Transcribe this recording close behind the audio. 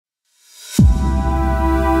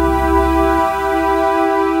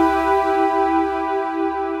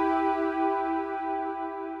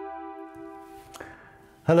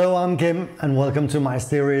Hello, I'm Kim and welcome to my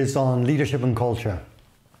series on leadership and culture.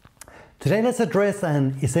 Today let's address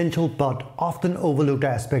an essential but often overlooked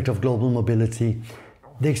aspect of global mobility,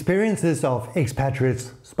 the experiences of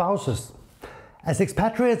expatriates' spouses. As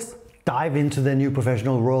expatriates dive into their new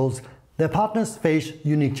professional roles, their partners face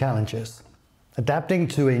unique challenges. Adapting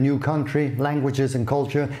to a new country, languages and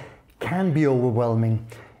culture can be overwhelming,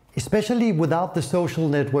 especially without the social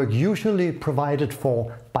network usually provided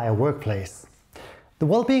for by a workplace. The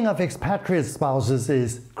well-being of expatriate spouses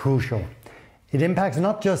is crucial. It impacts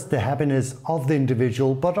not just the happiness of the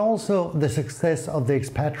individual, but also the success of the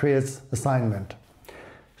expatriate's assignment.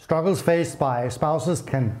 Struggles faced by spouses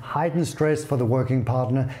can heighten stress for the working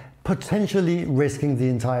partner, potentially risking the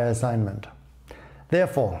entire assignment.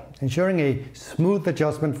 Therefore, ensuring a smooth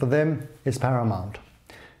adjustment for them is paramount.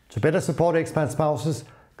 To better support expat spouses,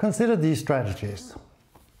 consider these strategies.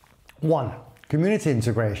 1. Community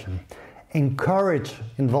integration. Encourage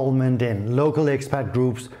involvement in local expat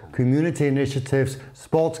groups, community initiatives,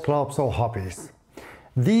 sports clubs or hobbies.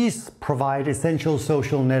 These provide essential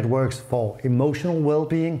social networks for emotional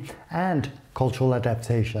well-being and cultural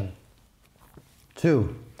adaptation.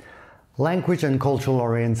 2. Language and cultural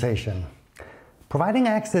orientation. Providing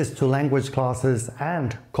access to language classes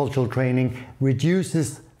and cultural training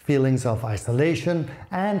reduces feelings of isolation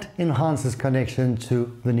and enhances connection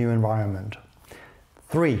to the new environment.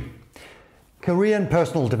 3. Career and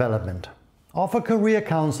personal development. Offer career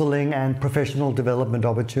counseling and professional development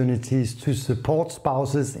opportunities to support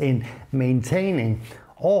spouses in maintaining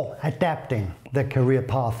or adapting their career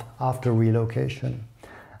path after relocation.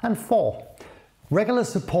 And 4. Regular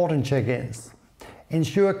support and check-ins.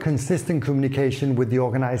 Ensure consistent communication with the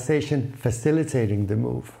organization facilitating the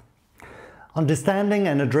move. Understanding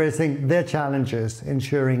and addressing their challenges,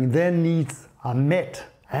 ensuring their needs are met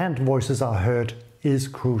and voices are heard is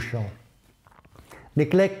crucial.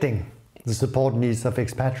 Neglecting the support needs of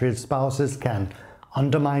expatriate spouses can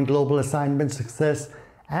undermine global assignment success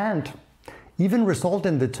and even result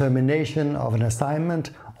in the termination of an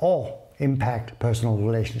assignment or impact personal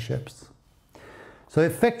relationships. So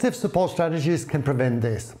effective support strategies can prevent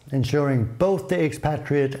this, ensuring both the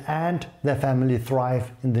expatriate and their family thrive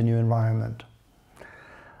in the new environment.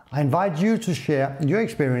 I invite you to share your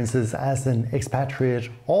experiences as an expatriate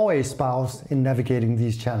or a spouse in navigating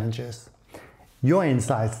these challenges. Your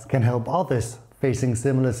insights can help others facing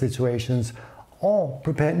similar situations or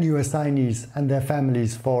prepare new assignees and their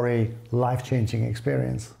families for a life-changing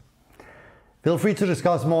experience. Feel free to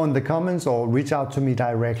discuss more in the comments or reach out to me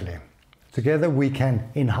directly. Together we can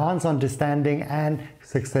enhance understanding and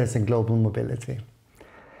success in global mobility.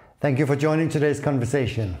 Thank you for joining today's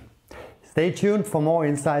conversation. Stay tuned for more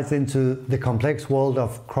insights into the complex world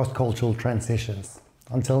of cross-cultural transitions.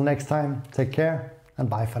 Until next time, take care and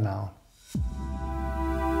bye for now.